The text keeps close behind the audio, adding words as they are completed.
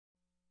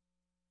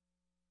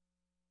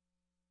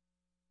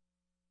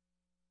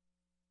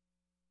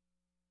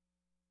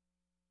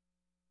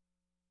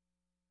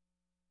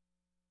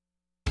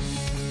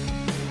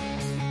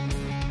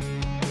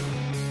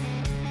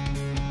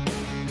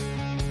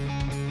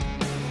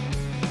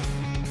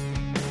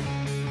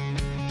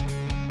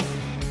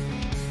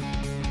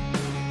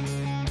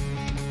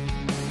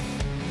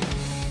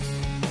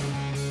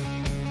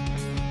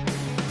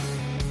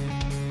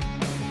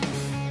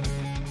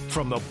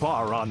From the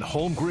bar on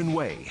Holmgren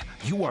Way,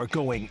 you are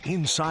going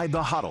inside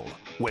the huddle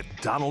with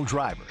Donald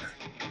Driver.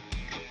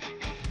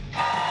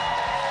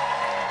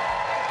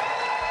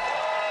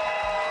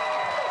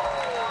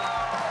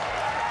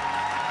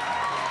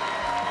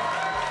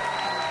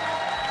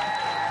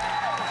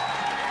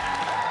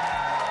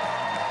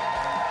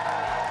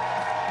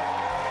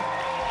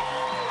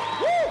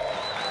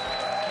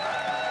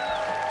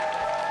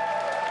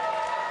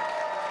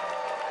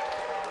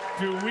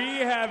 Do we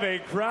have a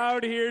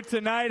crowd here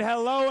tonight?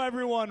 Hello,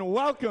 everyone.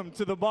 Welcome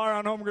to the bar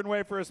on Holmgren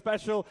Way for a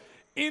special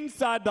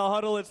Inside the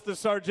Huddle. It's the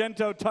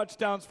Sargento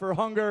Touchdowns for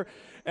Hunger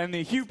and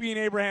the Hupy and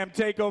Abraham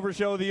Takeover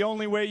Show. The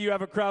only way you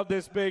have a crowd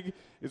this big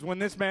is when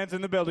this man's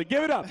in the building.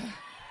 Give it up,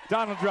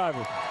 Donald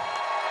Driver.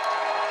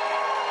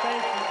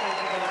 Thank you.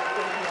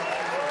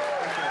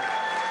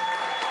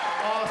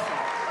 Awesome.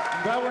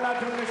 I'm glad we're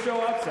not doing the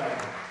show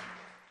outside.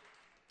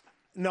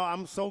 No,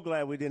 I'm so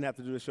glad we didn't have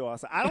to do the show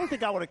outside. I don't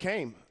think I would have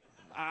came.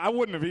 I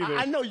wouldn't have either.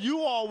 I know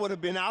you all would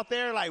have been out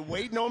there, like,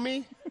 waiting on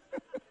me.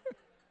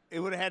 It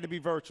would have had to be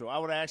virtual. I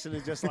would have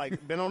actually just,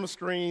 like, been on the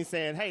screen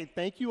saying, hey,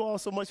 thank you all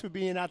so much for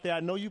being out there.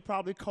 I know you're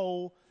probably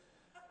cold.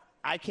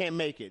 I can't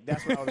make it.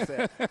 That's what I would have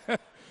said.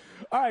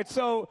 All right,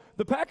 so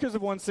the Packers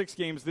have won 6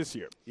 games this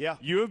year. Yeah.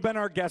 You have been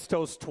our guest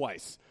host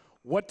twice.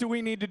 What do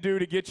we need to do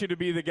to get you to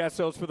be the guest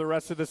host for the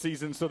rest of the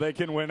season so they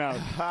can win out?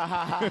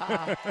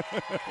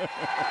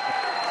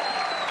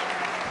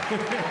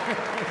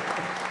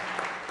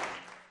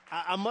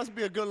 I must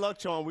be a good luck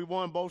charm. We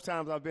won both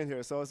times I've been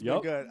here, so it's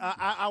been good.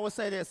 I would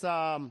say this.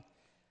 I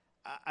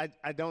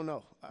don't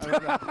know.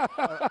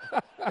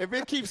 If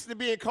it keeps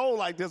being cold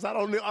like this, I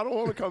don't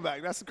want to come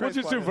back. That's the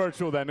crazy We'll just do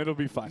virtual then. It'll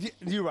be fine.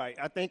 You're right.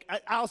 I think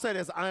I'll say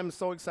this. I am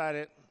so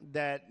excited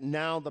that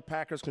now the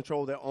Packers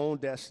control their own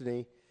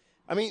destiny.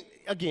 I mean,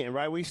 again,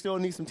 right, we still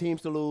need some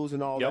teams to lose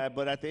and all that,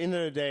 but at the end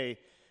of the day,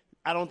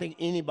 I don't think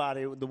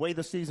anybody, the way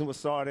the season was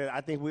started, I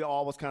think we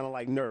all was kind of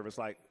like nervous,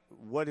 like,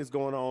 what is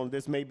going on?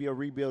 This may be a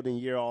rebuilding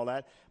year, all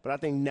that. But I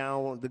think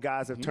now the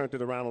guys have turned it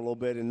around a little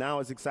bit, and now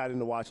it's exciting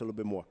to watch a little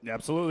bit more.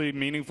 Absolutely.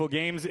 Meaningful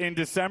games in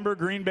December.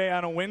 Green Bay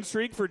on a win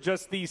streak for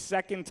just the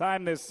second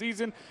time this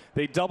season.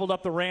 They doubled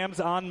up the Rams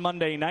on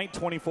Monday night,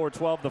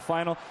 24-12 the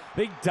final.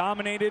 They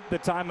dominated the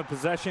time of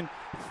possession,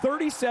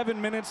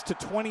 37 minutes to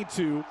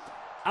 22.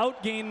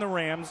 Outgained the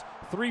Rams,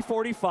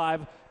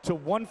 345 to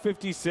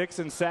 156,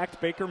 and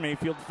sacked Baker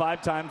Mayfield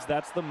 5 times.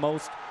 That's the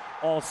most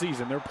all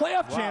season. Their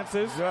playoff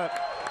chances.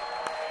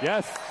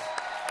 Yes.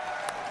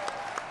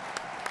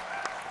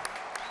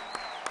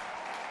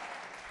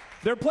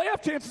 Their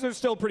playoff chances are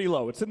still pretty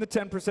low. It's in the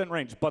 10%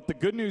 range. But the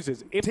good news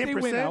is if 10%? They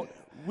win out.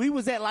 We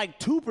was at like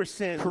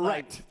 2% correct.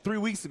 Like 3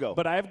 weeks ago.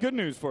 But I have good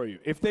news for you.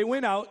 If they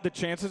win out, the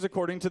chances,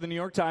 according to the New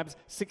York Times,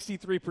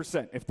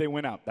 63% if they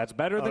win out. That's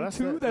better than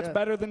 2. That's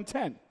better than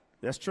 10.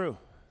 That's true.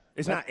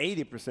 It's not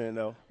 80%,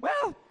 though.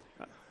 Well,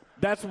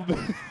 that's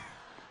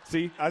 –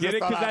 see, get it?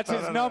 Because that's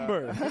his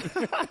number.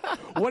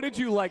 What did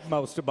you like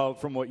most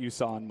from what you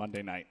saw on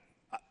Monday night?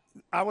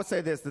 I would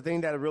say this. The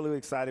thing that really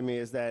excited me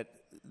is that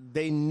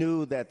they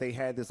knew that they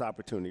had this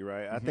opportunity,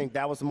 right? I think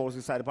that was the most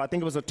exciting part. I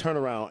think it was a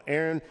turnaround.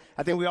 Aaron,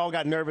 I think we all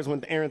got nervous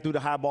when Aaron threw the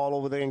high ball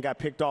over there and got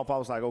picked off. I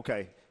was like,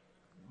 okay,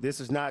 this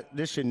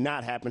should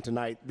not happen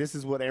tonight. This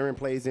is what Aaron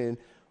plays in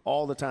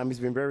all the time. He's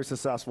been very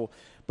successful.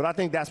 But I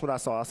think that's what I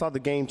saw. I saw the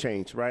game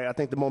change, right? I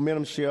think the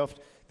momentum shift.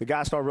 The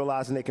guys start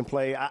realizing they can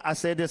play. I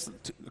said this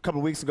a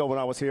couple of weeks ago when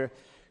I was here.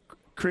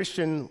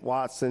 Christian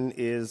Watson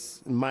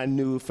is my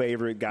new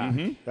favorite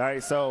guy. All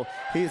right, so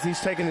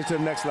he's taking it to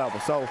the next level.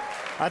 So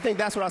I think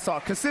that's what I saw.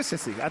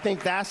 Consistency. I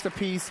think that's the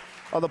piece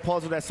of the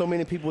puzzle that so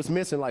many people was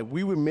missing. Like,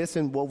 we were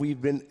missing what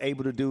we've been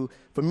able to do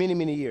for many,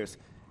 many years.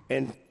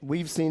 And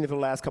we've seen it for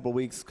the last couple of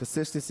weeks.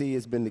 Consistency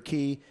has been the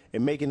key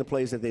in making the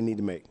plays that they need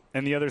to make.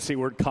 And the other C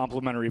word,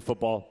 complimentary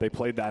football. They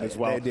played that as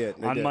well. They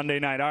did. On Monday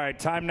night. All right,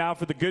 time now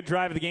for the good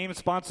drive of the game,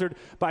 sponsored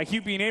by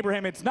Hupy and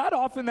Abraham. It's not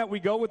often that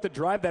we go with the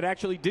drive that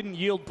actually didn't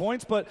yield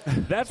points, but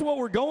that's what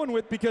we're going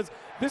with because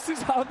this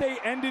is how they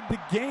ended the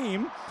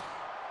game.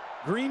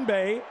 Green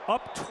Bay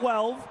up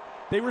 12.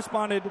 They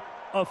responded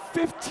a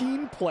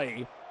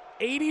 15-play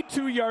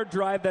 82-yard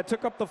drive that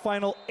took up the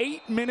final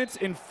 8 minutes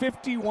and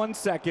 51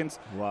 seconds.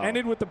 Wow.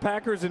 Ended with the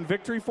Packers in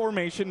victory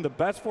formation, the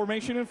best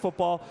formation in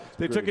football.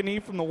 They took a knee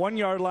from the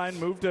 1-yard line,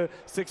 moved to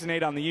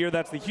 6-8 on the year.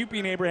 That's the Hupy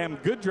and Abraham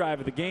good drive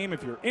of the game.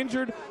 If you're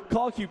injured,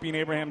 call Hupy and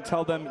Abraham.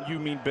 Tell them you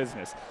mean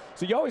business.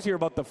 So you always hear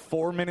about the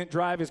 4-minute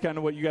drive is kind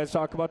of what you guys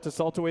talk about to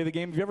salt away the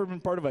game. Have you ever been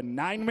part of a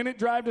 9-minute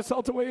drive to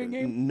salt away a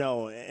game?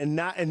 No,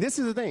 and this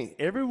is the thing.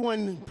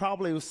 Everyone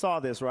probably saw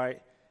this,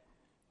 right?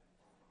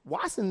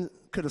 Watson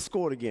could have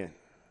scored again.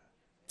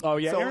 Oh,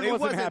 yeah, so Aaron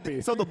wasn't happy.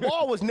 So the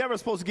ball was never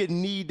supposed to get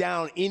knee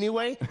down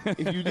anyway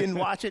if you didn't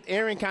watch it.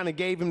 Aaron kind of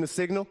gave him the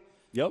signal.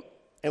 Yep.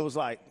 And was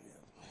like,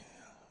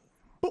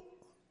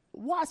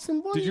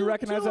 Watson, what Did you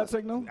recognize that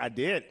signal? I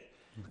did.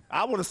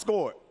 I would have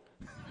scored.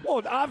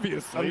 Well,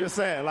 obviously. I'm just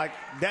saying, like,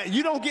 that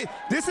you don't get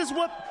 – this is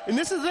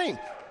the thing.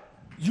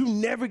 You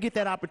never get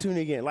that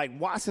opportunity again. Like,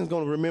 Watson's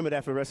going to remember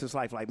that for the rest of his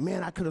life. Like,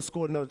 man, I could have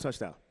scored another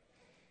touchdown.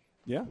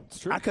 Yeah, it's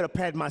true. I could have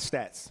padded my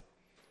stats.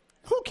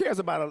 Who cares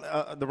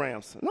about the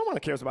Rams? No one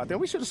cares about them.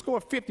 We should have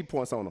scored 50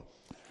 points on them.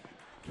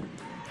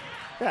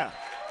 Yeah.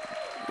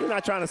 We're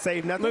not trying to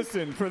save nothing.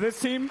 Listen, for this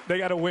team, they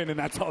got to win, and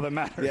that's all that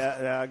matters.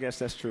 Yeah, I guess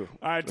that's true.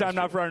 All right, time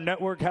now for our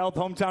Network Health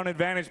Hometown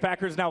Advantage.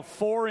 Packers now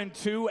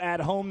 4-2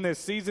 at home this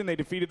season. They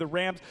defeated the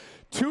Rams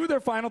to their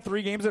final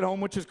 3 games at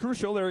home, which is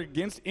crucial. They're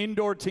against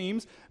indoor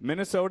teams,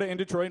 Minnesota and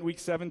Detroit in week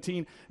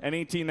 17 and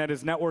 18. That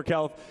is Network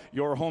Health,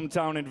 your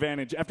hometown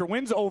advantage. After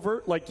wins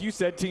over, like you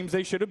said, teams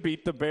they should have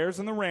beat, the Bears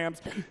and the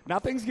Rams, now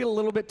things get a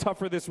little bit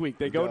tougher this week.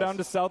 They go down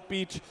to South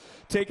Beach,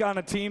 take on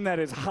a team that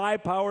is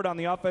high-powered on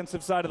the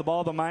offensive side of the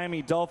ball, the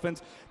Miami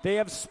Dolphins. They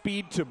have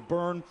speed to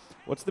burn.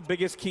 What's the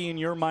biggest key in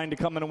your mind to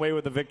coming away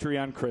with a victory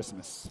on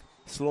Christmas?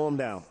 Slow them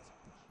down.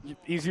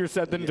 Easier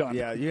said than done.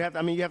 Yeah, you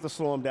have to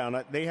slow them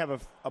down. They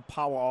have a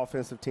power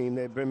offensive team.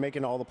 They've been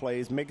making all the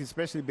plays, making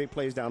especially big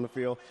plays down the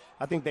field.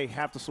 I think they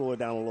have to slow it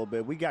down a little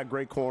bit. We got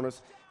great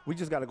corners. We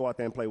just got to go out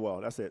there and play well.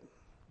 That's it.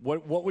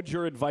 What would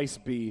your advice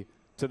be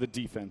to the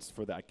defense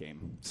for that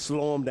game?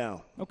 Slow them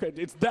down. Okay,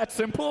 it's that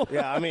simple.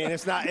 Yeah, I mean,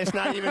 it's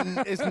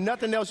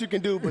nothing else you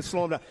can do but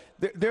slow them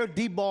down. They're a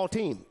deep ball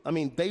team. I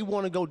mean, they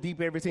want to go deep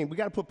every team. We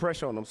got to put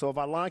pressure on them. So if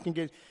our line can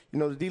get,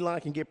 the D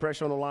line can get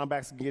pressure on the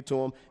linebackers can get to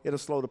him, it'll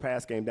slow the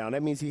pass game down.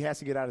 That means he has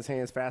to get out his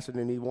hands faster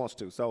than he wants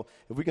to. So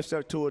if we can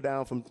start Tua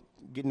down from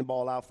getting the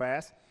ball out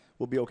fast,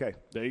 we'll be okay.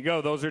 There you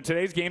go. Those are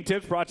today's game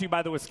tips brought to you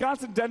by the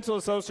Wisconsin Dental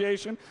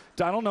Association.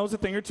 Donald knows a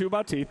thing or two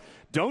about teeth.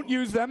 Don't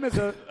use them as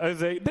a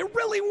they're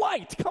really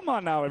white. Come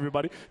on now,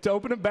 everybody. To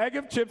open a bag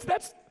of chips,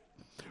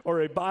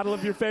 or a bottle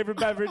of your favorite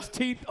beverage.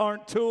 Teeth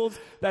aren't tools.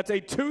 That's a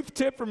tooth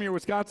tip from your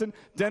Wisconsin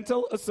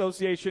Dental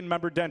Association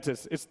member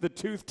dentist. It's the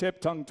tooth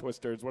tip tongue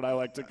twister is what I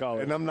like to call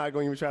it. And I'm not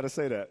going to even try to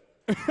say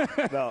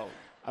that. No.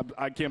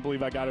 I can't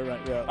believe I got it right.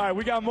 Yeah. All right,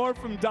 we got more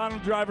from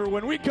Donald Driver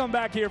when we come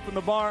back here from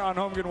the bar on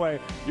Holmgren Way.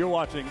 You're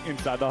watching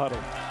Inside the Huddle.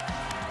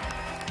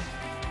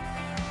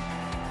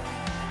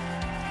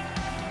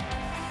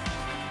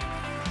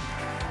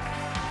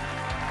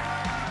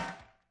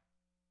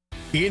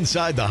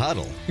 Inside the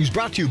Huddle is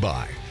brought to you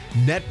by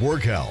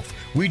Network Health.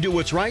 We do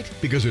what's right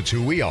because it's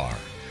who we are.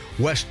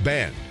 West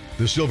Bend,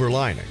 The Silver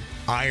Lining,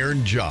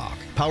 Iron Jock,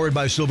 powered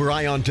by Silver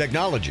Ion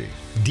Technology,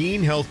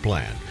 Dean Health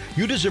Plan.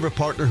 You deserve a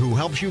partner who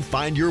helps you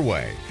find your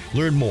way.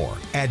 Learn more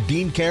at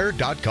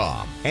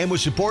deancare.com and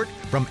with support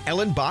from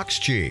Ellen Box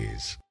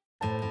Cheese.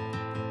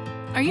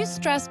 Are you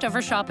stressed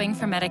over shopping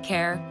for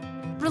Medicare?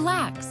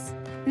 Relax.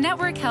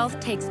 Network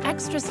Health takes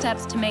extra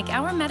steps to make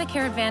our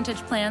Medicare Advantage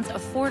plans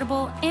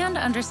affordable and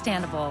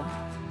understandable.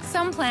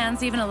 Some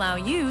plans even allow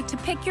you to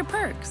pick your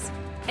perks,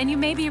 and you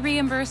may be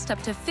reimbursed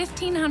up to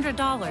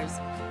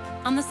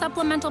 $1,500 on the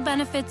supplemental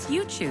benefits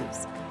you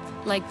choose,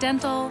 like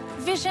dental,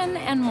 vision,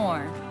 and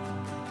more.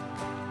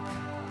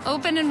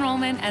 Open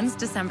enrollment ends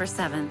December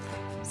 7th.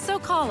 So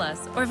call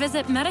us or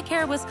visit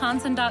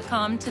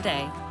MedicareWisconsin.com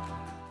today.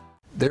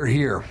 They're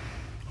here.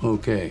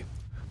 Okay.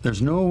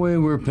 There's no way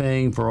we're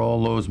paying for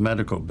all those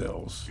medical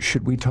bills.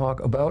 Should we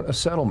talk about a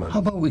settlement? How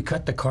about we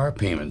cut the car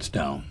payments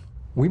down?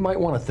 We might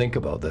want to think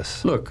about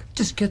this. Look,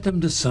 just get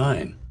them to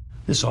sign.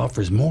 This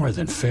offer's more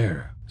than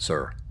fair.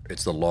 Sir,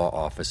 it's the law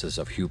offices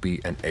of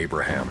Hupy and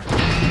Abraham.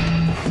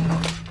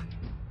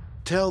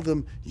 Tell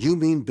them you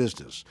mean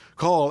business.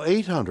 Call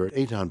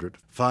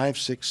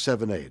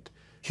 800-800-5678.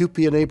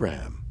 Hupy and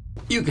Abraham.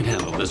 You can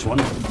handle this one.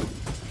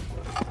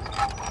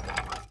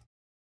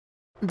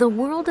 The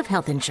world of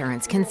health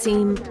insurance can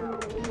seem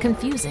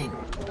confusing.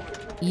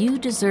 You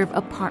deserve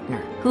a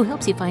partner who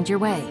helps you find your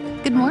way.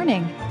 Good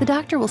morning. The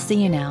doctor will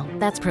see you now.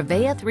 That's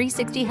Prevea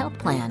 360 Health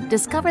Plan.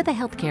 Discover the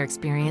healthcare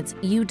experience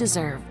you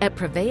deserve at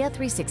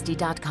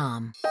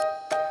Prevea360.com.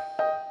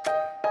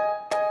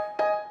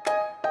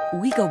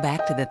 We go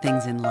back to the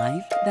things in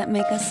life that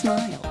make us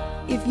smile.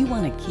 If you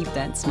want to keep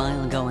that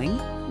smile going,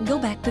 go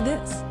back to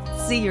this.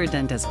 See your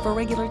dentist for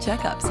regular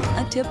checkups.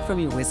 A tip from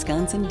your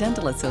Wisconsin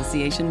Dental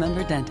Association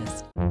member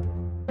dentist.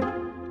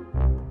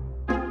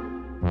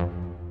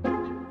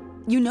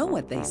 You know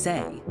what they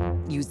say.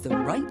 Use the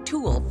right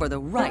tool for the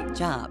right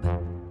job.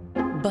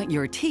 But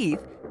your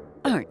teeth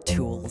aren't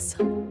tools.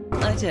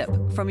 A tip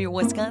from your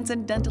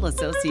Wisconsin Dental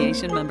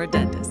Association member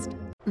dentist.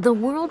 The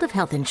world of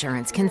health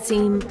insurance can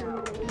seem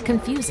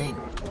confusing.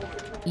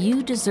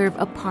 You deserve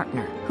a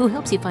partner who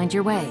helps you find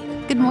your way.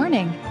 Good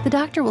morning. The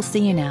doctor will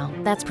see you now.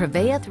 That's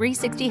Prevea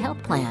 360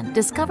 Health Plan.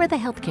 Discover the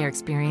healthcare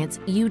experience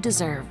you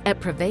deserve at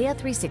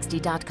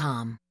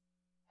Prevea360.com.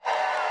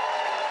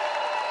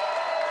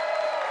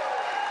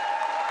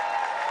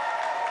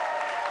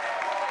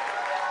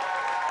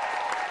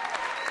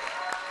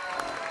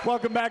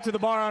 Welcome back to the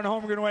bar on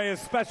Holmgren Way, a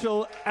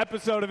special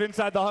episode of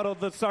Inside the Huddle,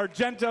 the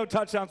Sargento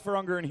touchdowns for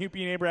Unger and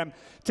Hupy and Abraham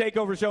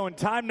takeover show. And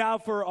time now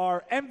for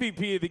our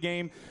MVP of the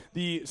game,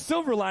 the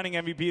Silver Lining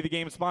MVP of the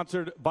game,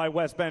 sponsored by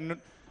West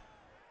Bend.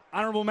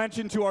 Honorable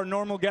mention to our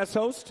normal guest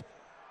host,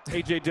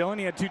 A.J. Dillon.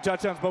 He had 2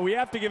 touchdowns, but we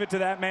have to give it to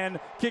that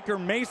man, kicker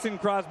Mason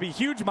Crosby.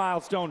 Huge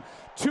milestone,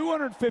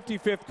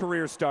 255th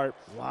career start,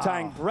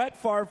 tying Brett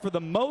Favre for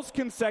the most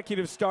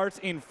consecutive starts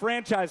in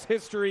franchise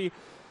history.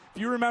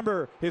 If you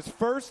remember his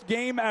first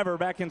game ever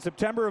back in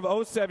September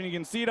of 07, you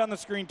can see it on the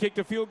screen, kicked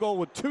a field goal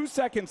with 2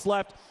 seconds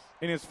left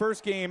in his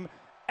first game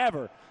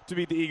ever to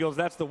beat the Eagles.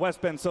 That's the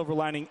West Bend Silver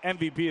Lining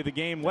MVP of the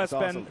game. West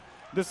Bend,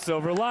 the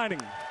Silver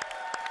Lining.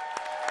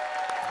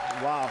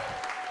 Wow,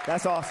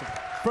 that's awesome.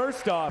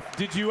 First off,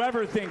 did you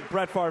ever think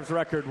Brett Favre's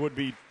record would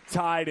be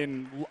tied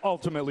and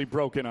ultimately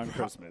broken on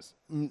Christmas?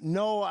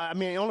 No, I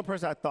mean, the only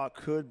person I thought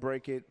could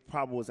break it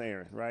probably was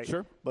Aaron, right?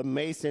 Sure. But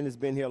Mason has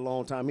been here a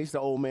long time. He's the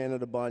old man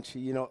of the bunch.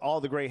 You know, all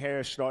the gray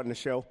hair is starting to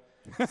show.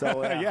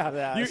 So,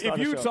 yeah. If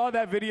you saw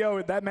that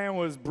video, that man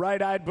was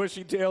bright-eyed,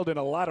 bushy-tailed, and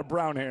a lot of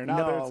brown hair.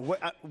 Now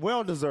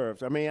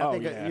well-deserved. I mean, I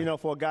think, you know,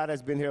 for a guy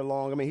that's been here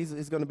long, I mean,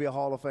 he's going to be a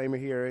Hall of Famer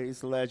here.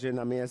 He's a legend.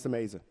 I mean, it's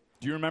amazing.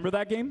 Do you remember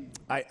that game?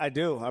 I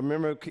do. I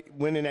remember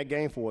winning that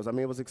game for us. I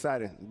mean, it was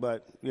exciting.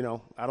 But, you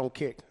know, I don't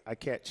kick. I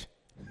catch.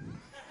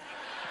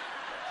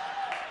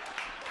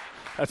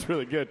 That's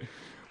really good.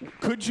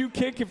 Could you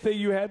kick if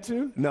you had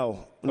to?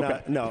 No.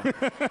 Okay. No.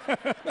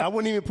 I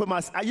wouldn't even put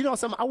I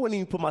wouldn't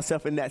even put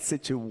myself in that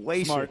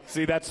situation. Smart.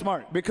 See, that's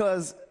smart.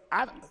 Because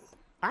I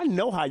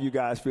know how you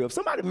guys feel. If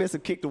somebody missed a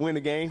kick to win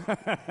the game,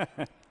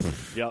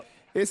 yep,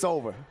 it's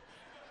over.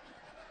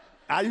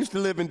 I used to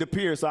live in De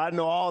Pere, so I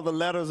know all the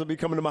letters will be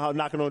coming to my house,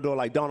 knocking on the door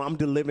like, Don, I'm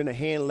delivering a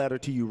hand letter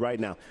to you right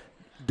now.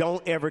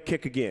 Don't ever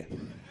kick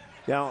again.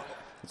 Now,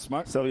 that's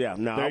smart. So, yeah,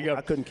 no,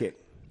 I couldn't kick.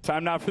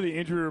 Time now for the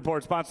injury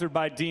report, sponsored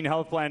by Dean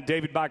Health Plan.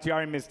 David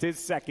Bakhtiari missed his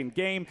second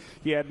game.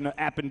 He had an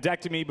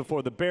appendectomy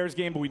before the Bears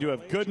game, but we do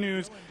have good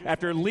news.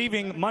 After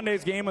leaving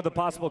Monday's game with a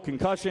possible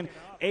concussion,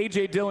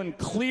 A.J. Dillon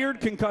cleared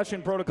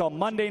concussion protocol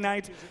Monday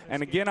night,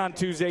 and again on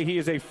Tuesday. He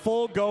is a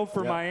full go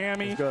for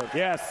Miami.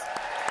 Yes.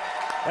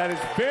 That is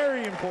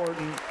very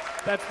important.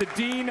 That's the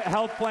Dean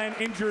Health Plan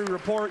Injury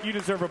Report. You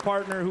deserve a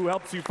partner who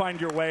helps you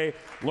find your way.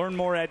 Learn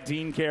more at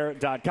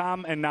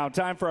deancare.com. And now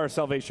time for our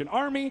Salvation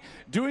Army.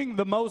 Doing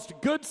the most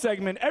good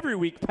segment every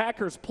week.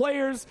 Packers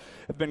players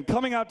have been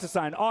coming out to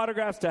sign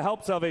autographs to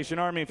help Salvation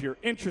Army. If you're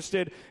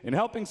interested in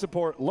helping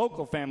support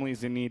local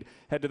families in need,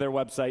 head to their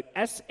website,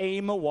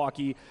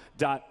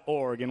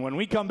 samilwaukee.org. And when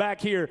we come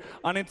back here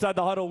on Inside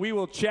the Huddle, we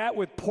will chat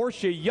with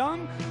Portia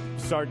Young,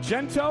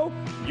 Sargento.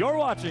 You're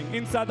watching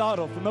Inside the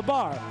Huddle from the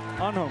bar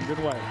on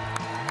Holmgren Way.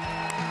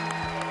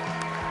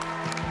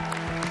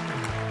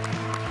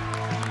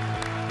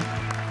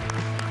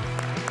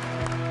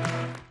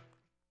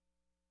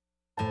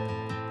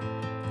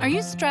 Are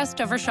you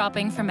stressed over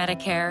shopping for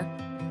Medicare?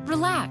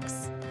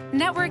 Relax.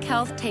 Network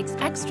Health takes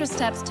extra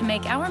steps to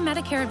make our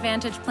Medicare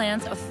Advantage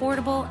plans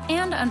affordable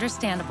and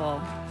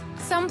understandable.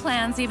 Some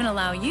plans even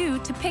allow you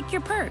to pick your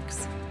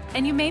perks,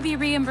 and you may be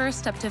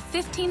reimbursed up to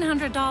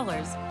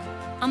 $1,500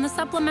 on the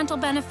supplemental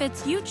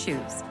benefits you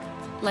choose,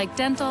 like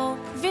dental,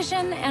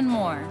 vision, and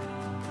more.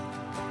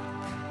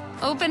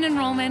 Open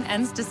enrollment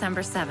ends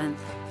December 7th,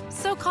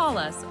 so call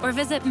us or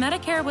visit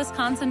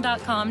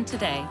MedicareWisconsin.com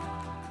today.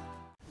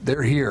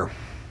 They're here.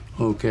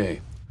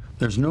 Okay.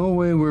 There's no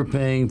way we're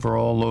paying for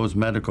all those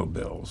medical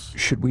bills.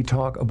 Should we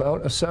talk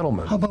about a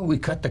settlement? How about we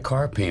cut the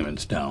car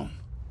payments down?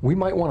 We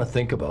might want to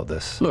think about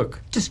this.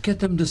 Look, just get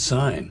them to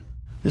sign.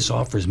 This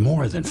offer's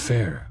more than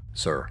fair.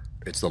 Sir,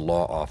 it's the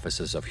law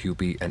offices of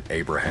Hupy and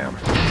Abraham.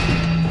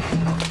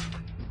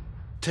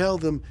 Tell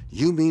them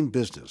you mean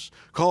business.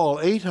 Call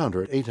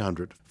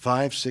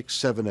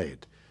 800-800-5678.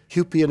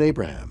 Hupy and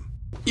Abraham.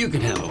 You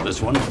can handle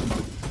this one.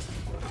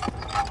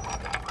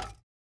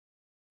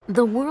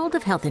 The world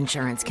of health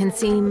insurance can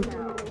seem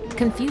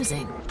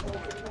confusing.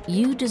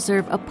 You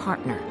deserve a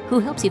partner who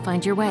helps you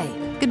find your way.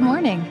 Good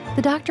morning.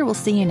 The doctor will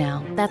see you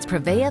now. That's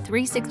Prevea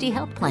 360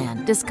 Health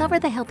Plan. Discover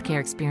the healthcare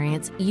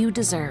experience you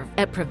deserve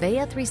at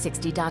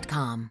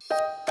Prevea360.com.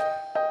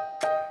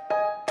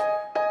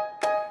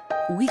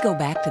 We go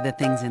back to the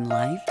things in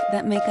life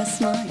that make us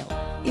smile.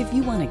 If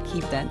you want to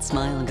keep that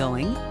smile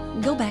going,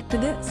 go back to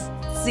this.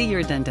 See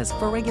your dentist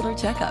for regular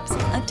checkups.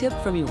 A tip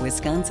from your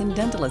Wisconsin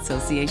Dental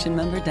Association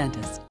member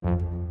dentist.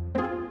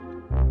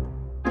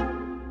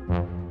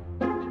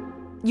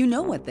 You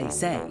know what they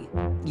say.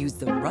 Use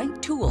the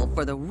right tool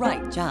for the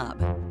right job.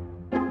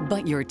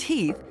 But your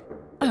teeth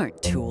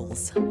aren't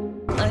tools.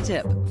 A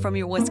tip from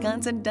your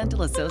Wisconsin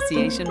Dental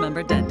Association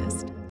member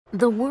dentist.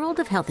 The world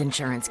of health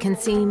insurance can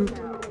seem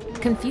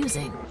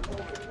confusing.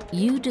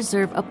 You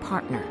deserve a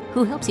partner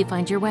who helps you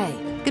find your way.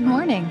 Good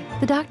morning.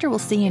 The doctor will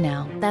see you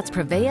now. That's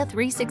Prevea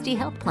 360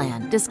 Health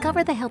Plan.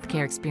 Discover the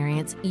healthcare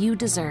experience you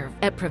deserve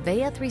at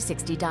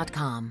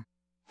Prevea360.com.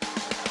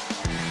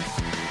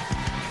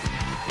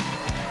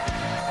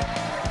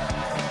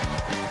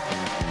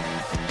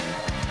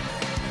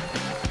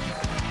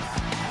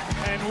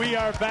 We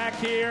are back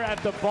here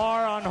at the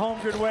bar on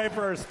Holmgren Way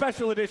for a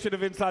special edition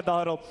of Inside the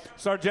Huddle.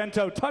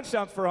 Sargento,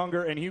 Touchdowns for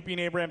Hunger, and Hupy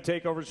and Abraham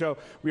Takeover Show.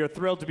 We are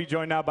thrilled to be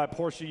joined now by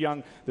Portia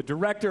Young, the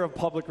Director of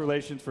Public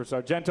Relations for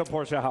Sargento.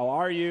 Portia, how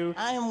are you?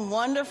 I am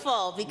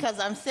wonderful because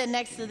I'm sitting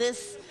next to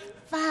this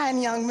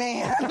fine young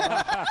man.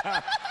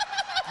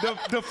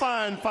 The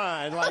fine.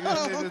 Like,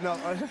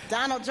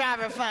 Donald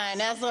Driver fine,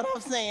 that's what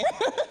I'm saying.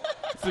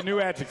 It's a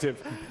new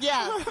adjective.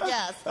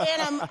 Yes.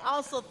 And I'm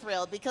also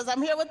thrilled because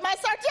I'm here with my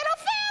Sargento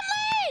family.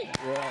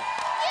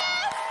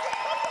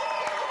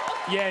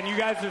 Yeah, and you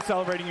guys are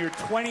celebrating your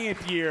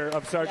 20th year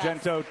of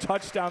Sargento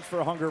Touchdowns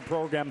for Hunger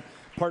program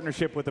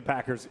partnership with the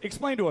Packers.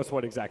 Explain to us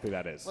what exactly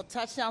that is. Well,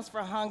 Touchdowns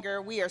for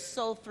Hunger, we are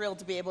so thrilled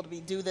to be able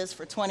to do this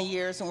for 20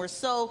 years, and we're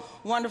so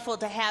wonderful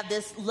to have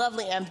this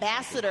lovely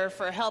ambassador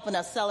for helping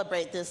us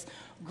celebrate this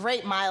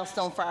great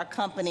milestone for our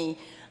company.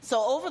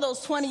 So over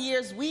those 20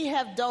 years, we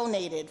have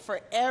donated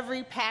for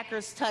every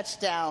Packers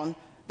touchdown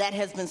that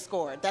has been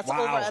scored. That's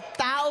over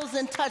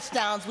 1,000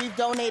 touchdowns. We've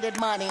donated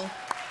money.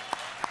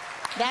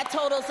 That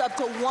totals up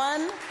to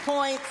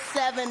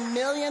 $1.7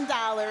 million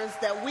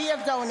that we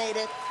have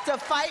donated to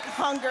fight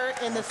hunger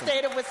in the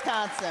state of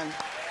Wisconsin.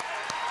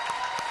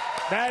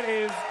 That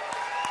is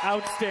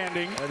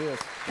outstanding. That is.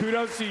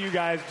 Kudos to you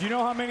guys. Do you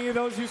know how many of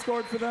those you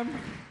scored for them?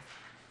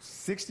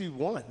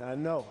 61, I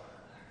know.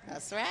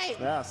 That's right.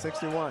 Yeah,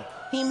 61.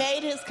 He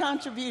made his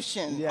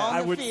contribution on the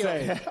I would field.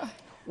 say.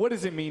 What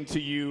does it mean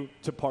to you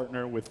to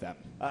partner with them?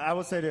 I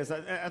would say this.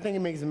 I think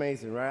it makes it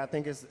amazing, right? I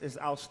think it's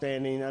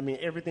outstanding. I mean,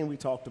 everything we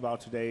talked about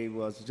today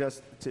was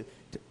just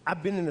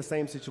I've been in the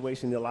same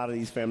situation that a lot of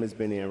these families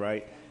been in,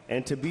 right?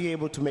 And to be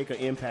able to make an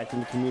impact in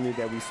the community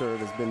that we serve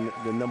has been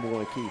the number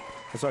one key.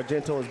 And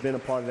Sargento has been a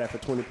part of that for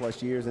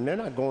 20-plus years, and they're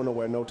not going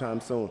nowhere no time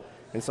soon.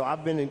 And so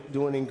I've been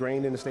doing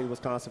ingrained in the state of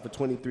Wisconsin for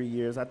 23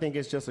 years. I think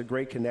it's just a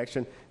great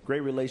connection, great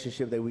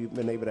relationship that we've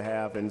been able to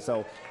have. And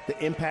so the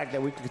impact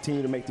that we can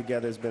continue to make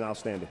together has been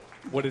outstanding.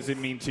 What does it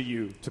mean to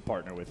you to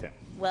partner with him?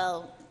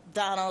 Well,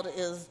 Donald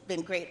has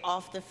been great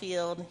off the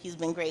field. He's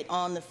been great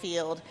on the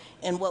field.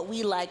 And what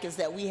we like is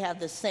that we have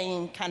the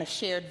same kind of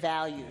shared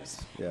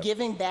values. Yeah.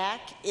 Giving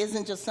back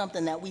isn't just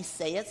something that we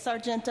say at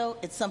Sargento.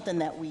 It's something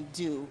that we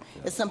do.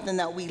 Yeah. It's something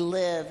that we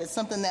live. It's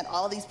something that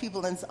all these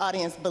people in this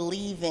audience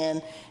believe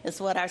in.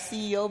 It's what our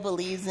CEO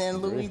believes in,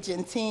 Louis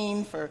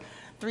Gentine. For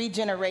 3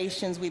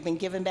 generations, we've been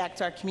giving back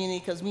to our community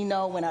because we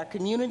know when our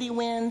community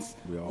wins,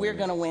 we're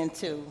going to win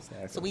too.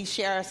 Exactly. So we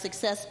share our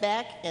success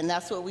back, and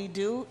that's what we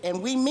do.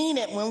 And we mean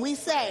it when we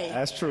say,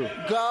 that's true.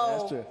 Go,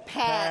 that's true.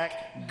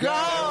 Pack,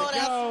 go.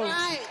 That's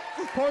right.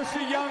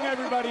 Portia Young,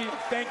 everybody,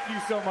 thank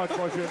you so much,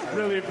 Portia.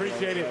 Really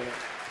appreciate it.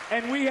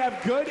 And we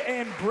have good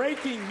and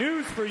breaking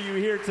news for you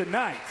here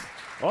tonight.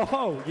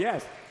 Oh,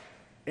 yes.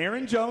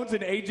 Aaron Jones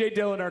and A.J.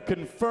 Dillon are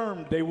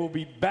confirmed they will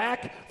be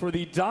back for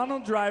the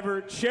Donald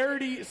Driver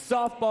charity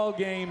softball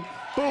game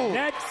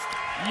next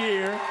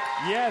year.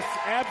 Yes,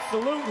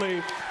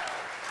 absolutely.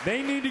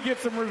 They need to get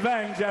some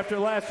revenge after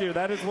last year.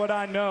 That is what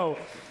I know.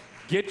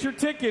 Get your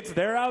tickets.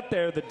 They're out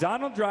there. The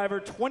Donald Driver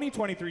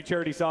 2023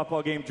 charity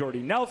softball game.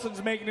 Jordy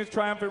Nelson's making his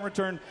triumphant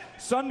return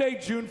Sunday,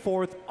 June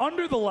 4th,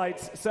 under the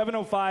lights,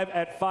 7:05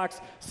 at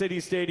Fox City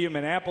Stadium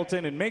in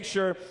Appleton. And make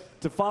sure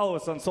to follow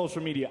us on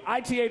social media.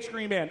 ITH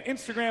Green Bay on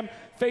Instagram,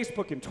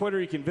 Facebook, and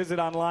Twitter. You can visit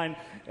online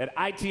at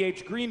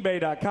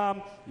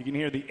ithgreenbay.com. You can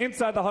hear the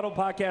Inside the Huddle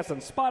podcast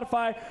on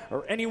Spotify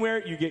or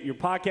anywhere you get your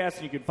podcasts.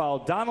 And you can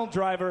follow Donald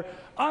Driver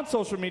on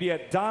social media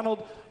at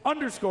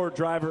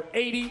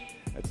Donald_Driver80.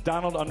 That's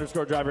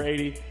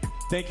Donald_Driver80.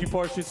 Thank you,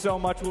 Portia, so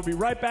much. We'll be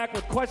right back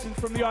with questions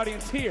from the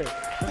audience here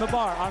from the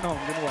bar on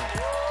Holmgren Way.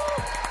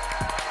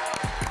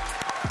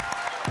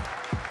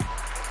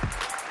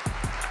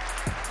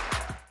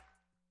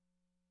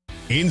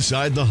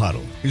 Inside the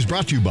Huddle is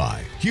brought to you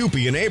by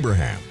Hupy and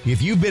Abraham. If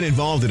you've been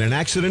involved in an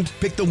accident,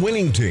 pick the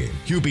winning team,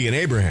 Hupy and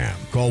Abraham.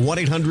 Call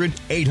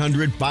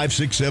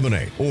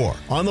 1-800-800-5678 or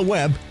on the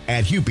web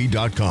at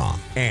hupy.com.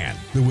 And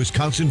the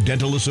Wisconsin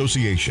Dental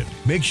Association.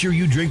 Make sure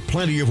you drink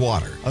plenty of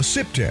water. A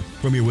sip tip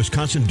from your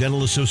Wisconsin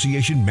Dental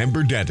Association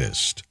member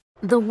dentist.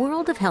 The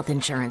world of health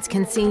insurance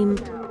can seem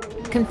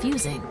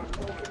confusing.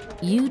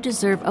 You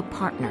deserve a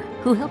partner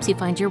who helps you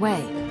find your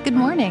way. Good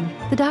morning.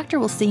 The doctor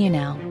will see you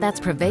now. That's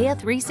Prevea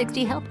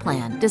 360 Health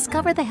Plan.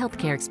 Discover the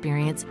healthcare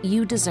experience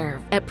you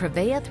deserve at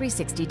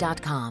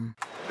Prevea360.com.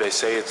 They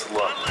say it's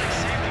luck.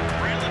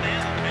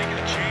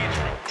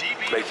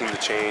 Making the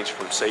change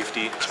from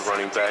safety to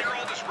running back.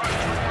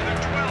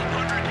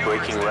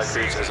 Breaking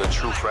records as a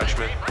true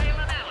freshman.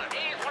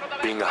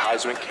 Being a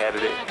Heisman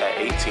candidate at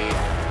 18.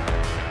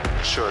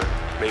 Sure,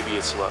 maybe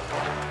it's luck.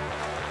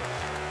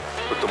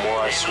 But the more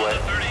I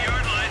sweat,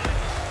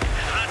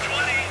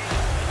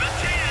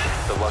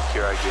 the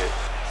luckier I get.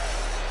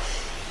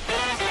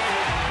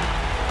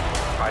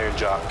 Iron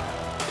Jock,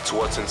 it's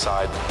what's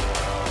inside.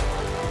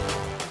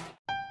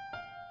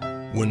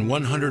 When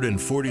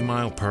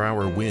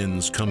 140-mile-per-hour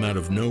winds come out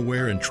of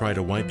nowhere and try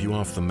to wipe you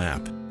off the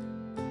map.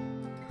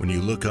 When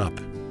you look up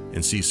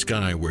and see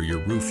sky where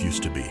your roof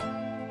used to be.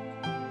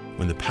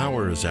 When the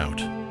power is out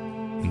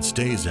and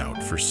stays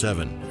out for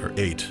 7 or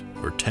 8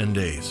 or 10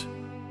 days.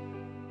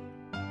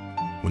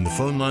 When the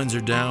phone lines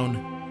are down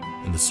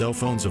and the cell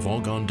phones have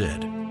all gone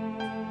dead,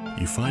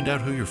 you find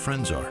out who your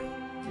friends are.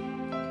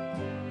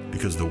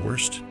 Because the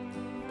worst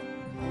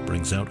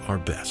brings out our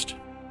best.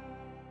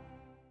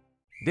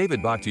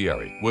 David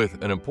Bakhtiari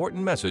with an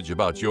important message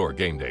about your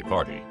game day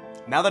party.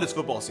 Now that it's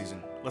football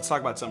season, let's talk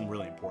about something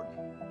really important.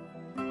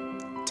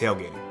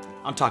 Tailgating.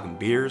 I'm talking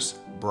beers,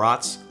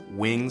 brats,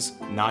 wings,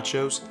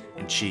 nachos,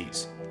 and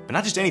cheese. But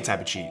not just any type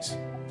of cheese.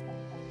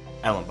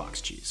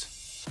 Ellenbox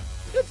cheese.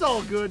 It's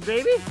all good,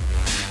 baby.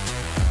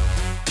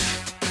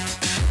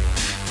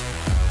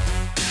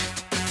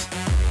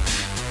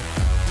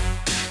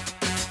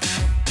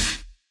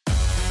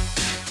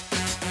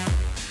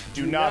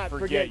 Do not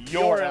forget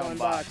your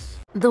Ellenbox.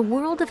 The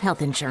world of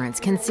health insurance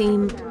can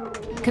seem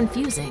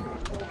confusing.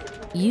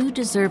 You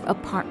deserve a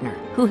partner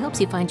who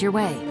helps you find your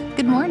way.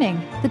 Good morning.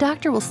 The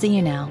doctor will see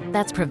you now.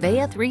 That's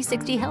Prevea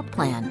 360 Health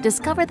Plan.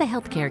 Discover the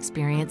healthcare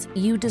experience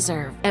you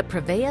deserve at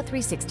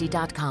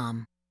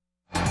Prevea360.com.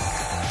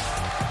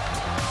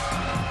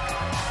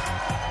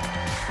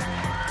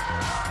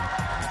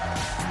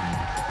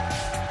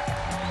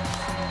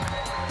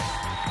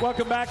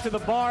 Welcome back to the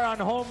bar on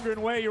Holmgren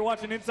Way. You're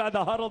watching Inside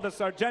the Huddle, the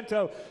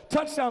Sargento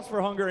Touchdowns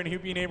for Hunger and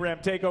Hubie and Abraham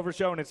Takeover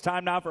Show, and it's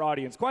time now for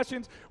audience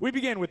questions. We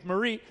begin with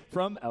Marie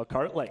from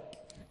Elkhart Lake.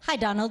 Hi,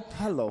 Donald.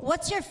 Hello.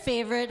 What's your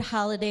favorite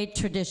holiday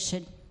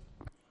tradition?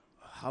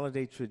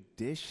 Holiday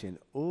tradition?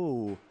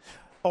 Ooh.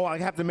 Oh, I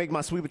have to make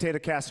my sweet potato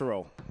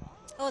casserole.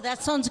 Oh,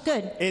 that sounds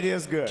good. It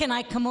is good. Can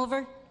I come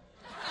over?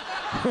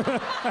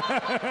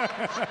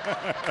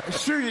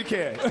 Sure you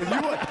can.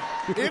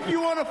 If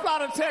you want to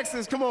fly to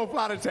Texas, come on,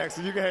 fly to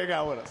Texas. You can hang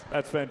out with us.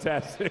 That's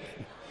fantastic.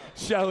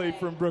 Shelly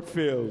from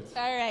Brookfield.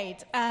 All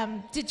right.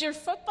 Did your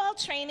football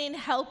training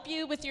help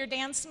you with your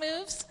dance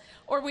moves,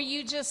 or were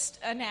you just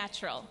a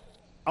natural?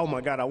 Oh,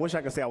 my God. I wish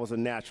I could say I was a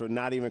natural,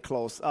 not even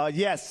close.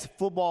 Yes,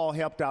 football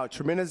helped out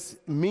tremendous,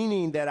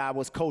 meaning that I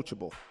was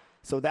coachable.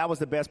 So that was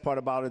the best part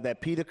about it,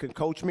 that Peter can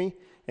coach me,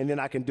 and then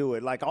I can do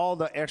it. Like all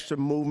the extra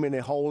movement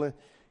and holding,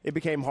 it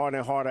became harder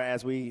and harder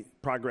as we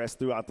progressed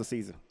throughout the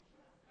season.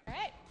 All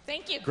right.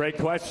 Thank you. Great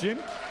question.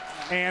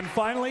 And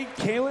finally,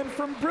 Kaylin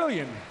from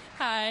Brilliant.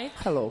 Hi.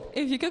 Hello.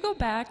 If you could go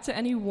back to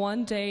any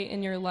one day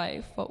in your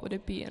life, what would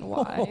it be and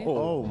why?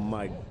 Oh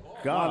my God.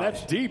 Wow,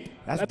 that's deep.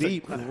 That's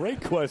deep. A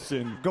great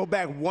question. Go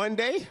back one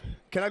day?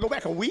 Can I go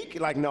back a week?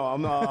 Like, no,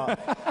 I'm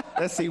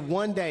let's see,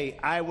 one day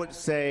I would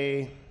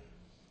say,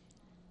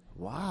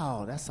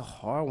 wow, that's a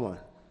hard one.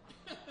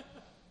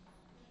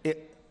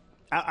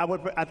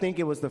 I think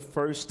it was the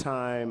first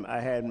time I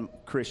had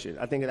Christian.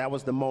 I think that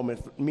was the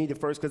moment for me, the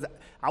first, because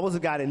I was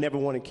a guy that never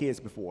wanted kids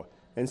before.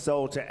 And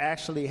so to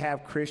actually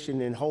have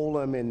Christian and hold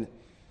him, and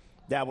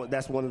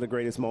that's one of the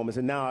greatest moments.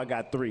 And now I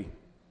got 3.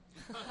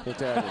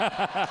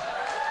 Yeah,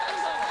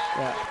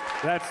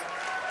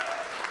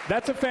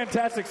 that's a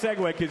fantastic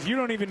segue, because you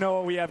don't even know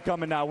what we have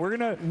coming now. We're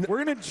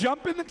gonna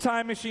jump in the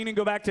time machine and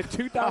go back to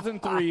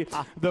 2003,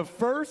 the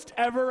first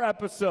ever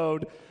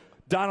episode.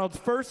 Donald's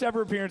first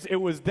ever appearance. It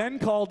was then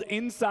called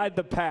Inside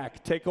the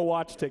Pack. Take a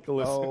watch, take a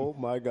listen. Oh,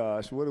 my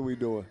gosh. What are we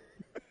doing?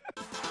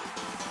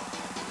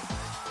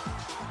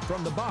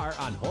 From the bar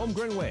on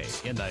Holmgren Way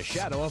in the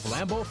shadow of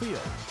Lambeau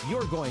Field,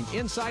 you're going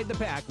Inside the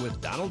Pack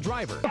with Donald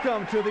Driver.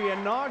 Welcome to the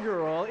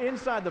inaugural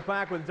Inside the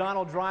Pack with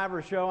Donald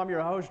Driver show. I'm your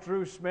host,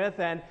 Drew Smith,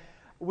 and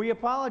we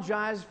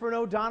apologize for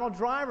no Donald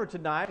Driver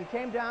tonight. He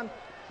came down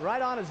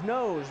right on his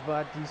nose,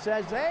 but he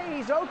says, hey,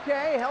 he's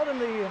okay. Held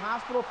him in the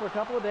hospital for a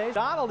couple of days.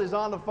 Donald is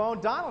on the phone.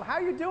 Donald, how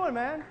you doing,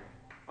 man?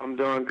 I'm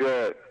doing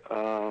good.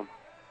 Still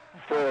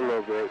a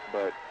little bit,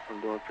 but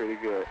I'm doing pretty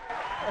good.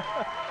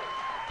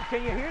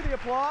 Can you hear the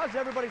applause?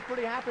 Everybody's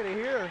pretty happy to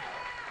hear.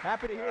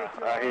 Happy to hear it.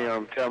 I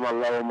am. Tell them I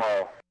love them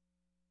all.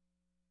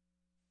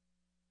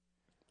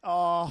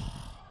 Oh,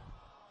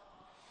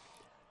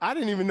 I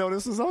didn't even know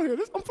this was on here. I'm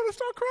going to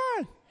start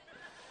crying.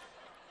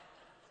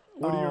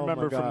 What do you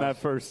remember from that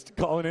first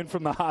calling in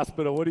from the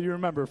hospital? What do you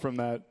remember from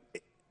that?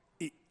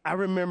 I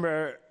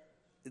remember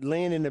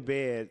laying in the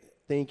bed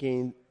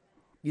thinking,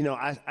 you know,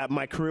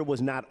 my career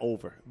was not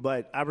over.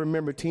 But I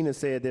remember Tina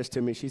said this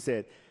to me. She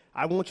said,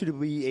 I want you to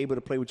be able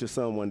to play with your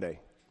son one day.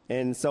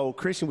 And so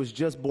Christian was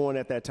just born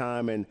at that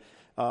time. And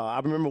I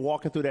remember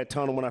walking through that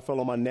tunnel when I fell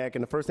on my neck.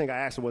 And the first thing I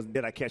asked her was,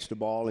 did I catch the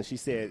ball? And she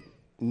said,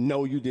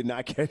 no, you did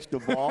not catch the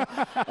ball.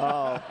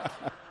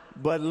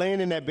 But laying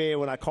in that bed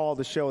when I called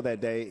the show that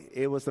day,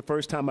 it was the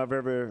first time I've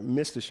ever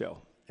missed a show.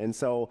 And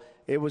so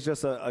it was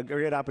just a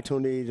great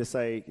opportunity to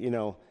say, you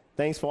know,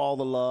 thanks for all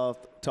the love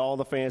to all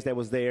the fans that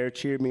was there,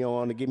 cheered me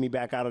on to get me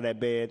back out of that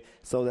bed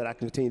so that I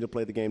can continue to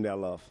play the game that I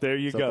love. There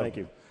you go. Thank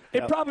you.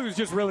 It probably was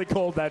just really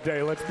cold that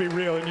day, let's be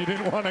real, and you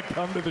didn't want to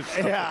come to the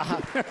show. Yeah.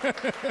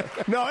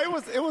 No,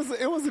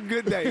 it was a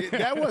good day.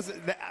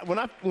 When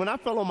I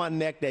fell on my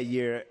neck that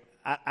year,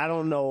 I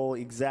don't know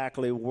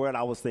exactly what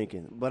I was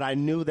thinking, but I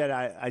knew that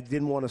I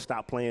didn't want to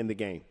stop playing the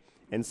game.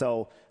 And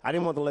so I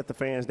didn't want to let the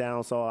fans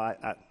down, so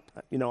I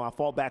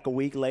fought back a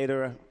week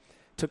later,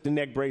 took the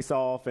neck brace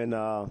off, and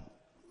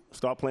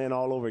start playing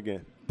all over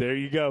again. There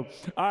you go.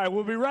 All right,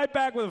 we'll be right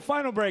back with a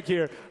final break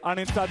here on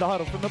Inside the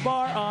Huddle from the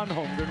bar on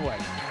Holmgren Way.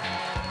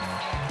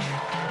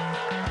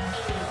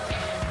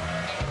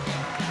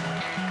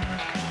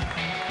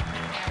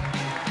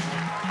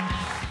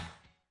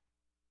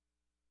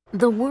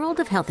 The world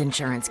of health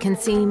insurance can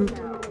seem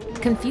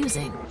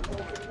confusing.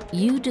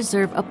 You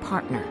deserve a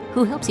partner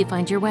who helps you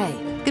find your way.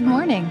 Good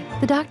morning.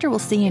 The doctor will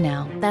see you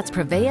now. That's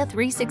Prevea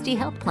 360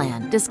 Health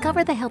Plan.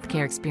 Discover the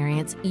healthcare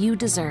experience you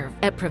deserve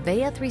at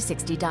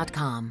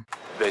Prevea360.com.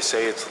 They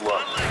say it's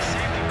luck.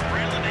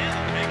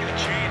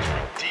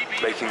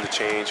 making the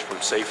change from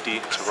safety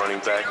to running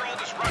back,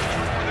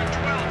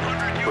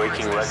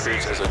 breaking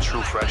records as a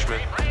true freshman,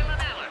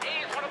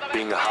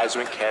 being a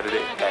Heisman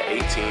candidate at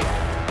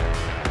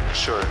 18.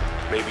 Sure,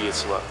 maybe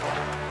it's luck,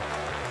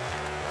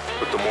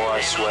 but the more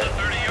I sweat,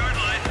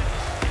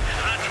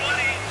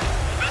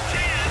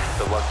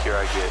 the luckier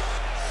I get.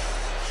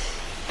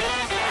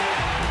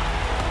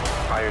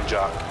 Iron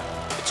Jock,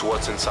 it's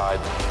what's inside.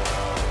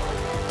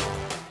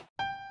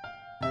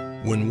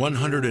 When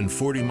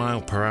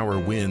 140-mile-per-hour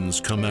winds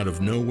come out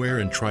of nowhere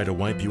and try to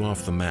wipe you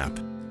off the map.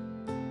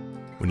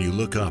 When you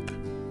look up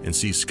and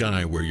see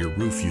sky where your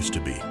roof used to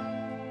be.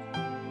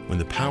 When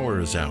the power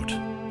is out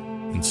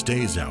and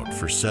stays out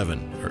for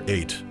 7 or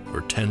 8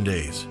 or 10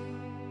 days.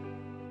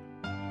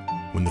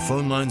 When the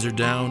phone lines are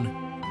down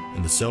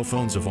and the cell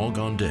phones have all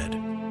gone dead.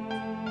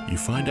 You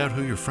find out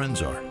who your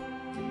friends are.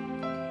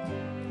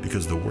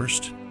 Because the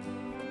worst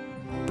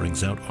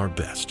brings out our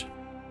best.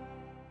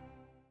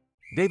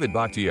 David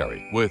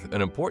Bakhtiari with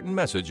an important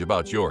message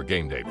about your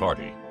game day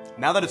party.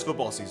 Now that it's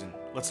football season,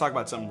 let's talk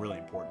about something really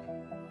important.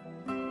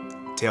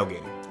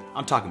 Tailgating.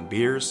 I'm talking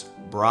beers,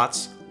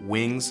 brats,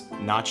 wings,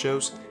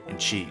 nachos, and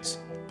cheese.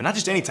 But not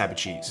just any type of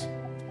cheese.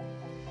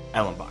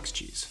 Ellenbox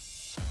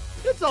cheese.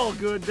 It's all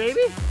good,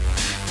 baby.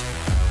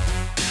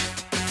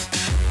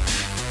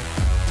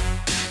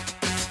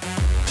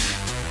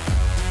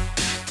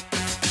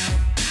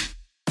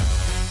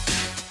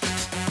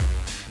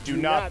 Do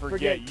not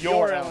forget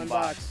your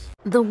Ellenbox.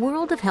 The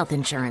world of health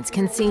insurance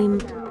can seem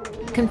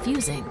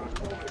confusing.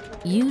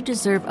 You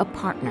deserve a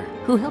partner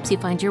who helps you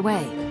find your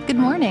way. Good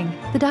morning.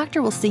 The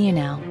doctor will see you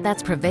now.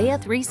 That's Prevea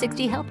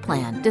 360 Health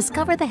Plan.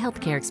 Discover the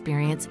healthcare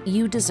experience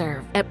you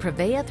deserve at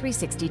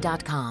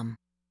Prevea360.com.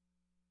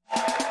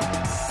 Not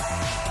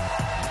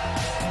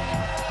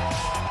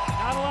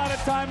a lot of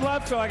time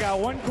left, so I got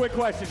one quick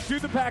question. Do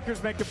the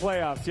Packers make the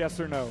playoffs,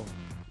 yes or no?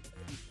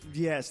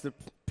 Yes, the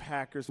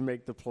Packers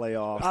make the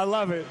playoffs. I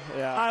love it.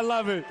 Yeah. I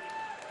love it.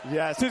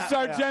 Yes. To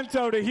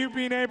Sargento, to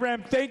Hupie and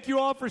Abraham, thank you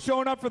all for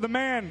showing up for the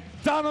man,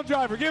 Donald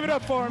Driver. Give it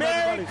up for him,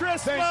 Merry everybody.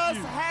 Christmas,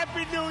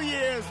 Happy New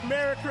Year's.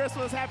 Merry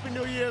Christmas, Happy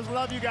New Year's.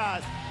 Love you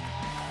guys.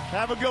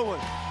 Have a good one.